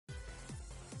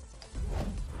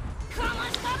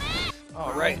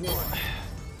All right.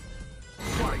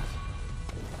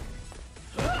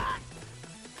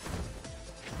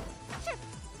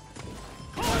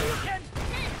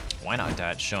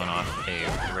 Ynotdat showing off a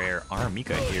rare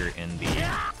R.Mika here in the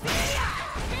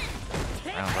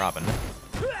round robin.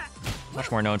 Much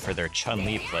more known for their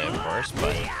Chun-Li play, of course,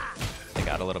 but they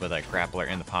got a little bit of that grappler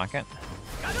in the pocket.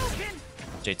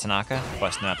 JMTanaka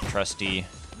busting out the trusty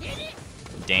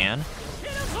Dan.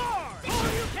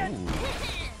 Ooh.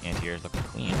 Anti-air's looking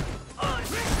clean.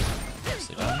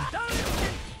 Nicely done.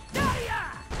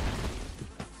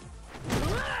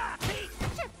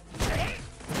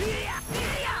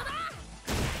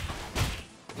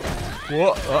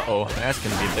 Whoa, uh-oh, that's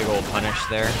gonna be a big old punish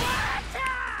there.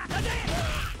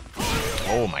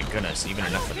 Oh my goodness, even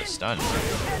enough for the stun.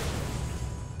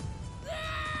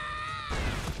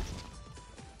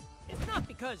 It's not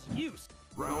because you.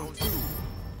 Round 2.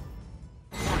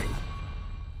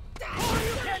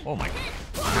 Oh my,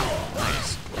 wow,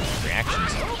 nice.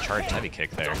 Reactions to the charged heavy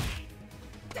kick there.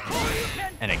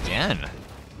 And again.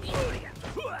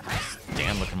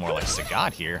 Dan looking more like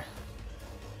Sagat here.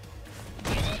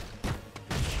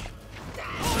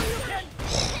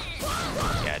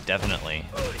 Yeah, definitely.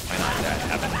 Ynotdat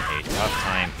having a tough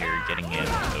time here getting in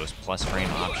those plus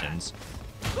frame options.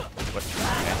 What? Okay. I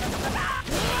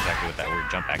don't know exactly what that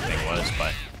weird jump back thing was,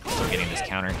 but still getting this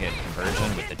counter hit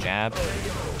conversion with the jab.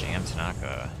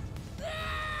 JMTanaka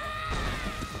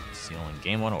sealing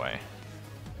game 1 away.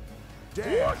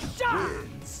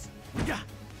 Wins.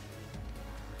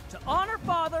 To honor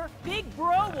father, Big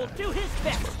Bro will do his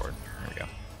best. Scoreboard. There we go.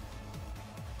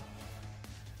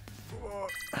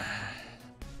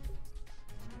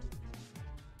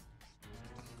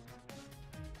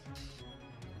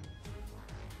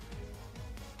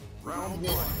 Round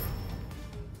 1.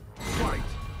 Fight.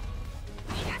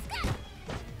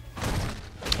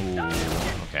 Ooh,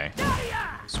 okay.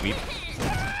 Sweep.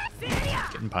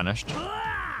 Getting punished. What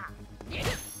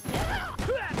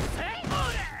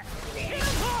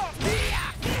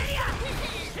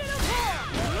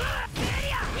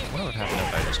would happen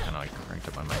if I just kind of like cranked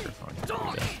up my microphone?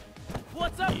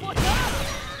 What's up? What's up?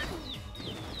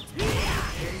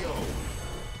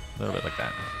 A little bit like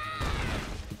that.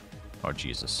 Oh,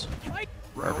 Jesus.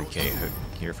 R.Mika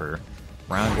here for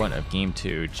round 1 of game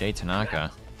 2. JMTanaka.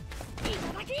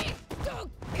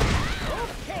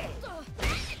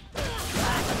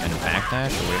 And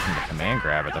backdash away from the command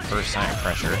grab at the first sign of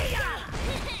pressure.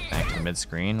 Back to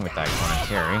mid-screen with that corner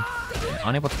carry. And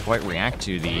unable to quite react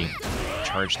to the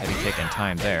charged heavy kick in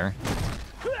time there.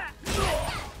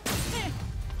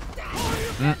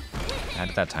 Had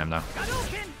it that time, though.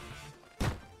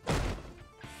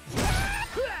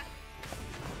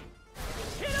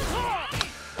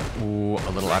 Ooh, a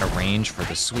little out of range for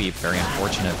the sweep. Very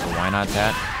unfortunate for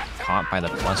Ynotdat. Caught by the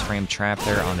plus frame trap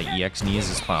there on the EX knees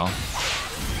as well.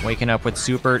 Waking up with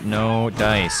super, no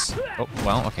dice. Oh,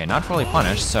 well, okay, not fully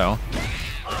punished, so...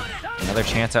 Another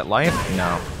chance at life?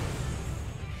 No.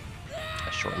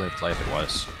 A short-lived life it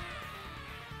was.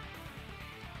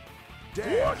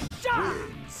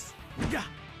 Wins.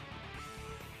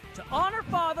 To honor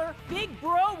father, Big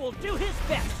Bro will do his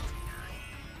best.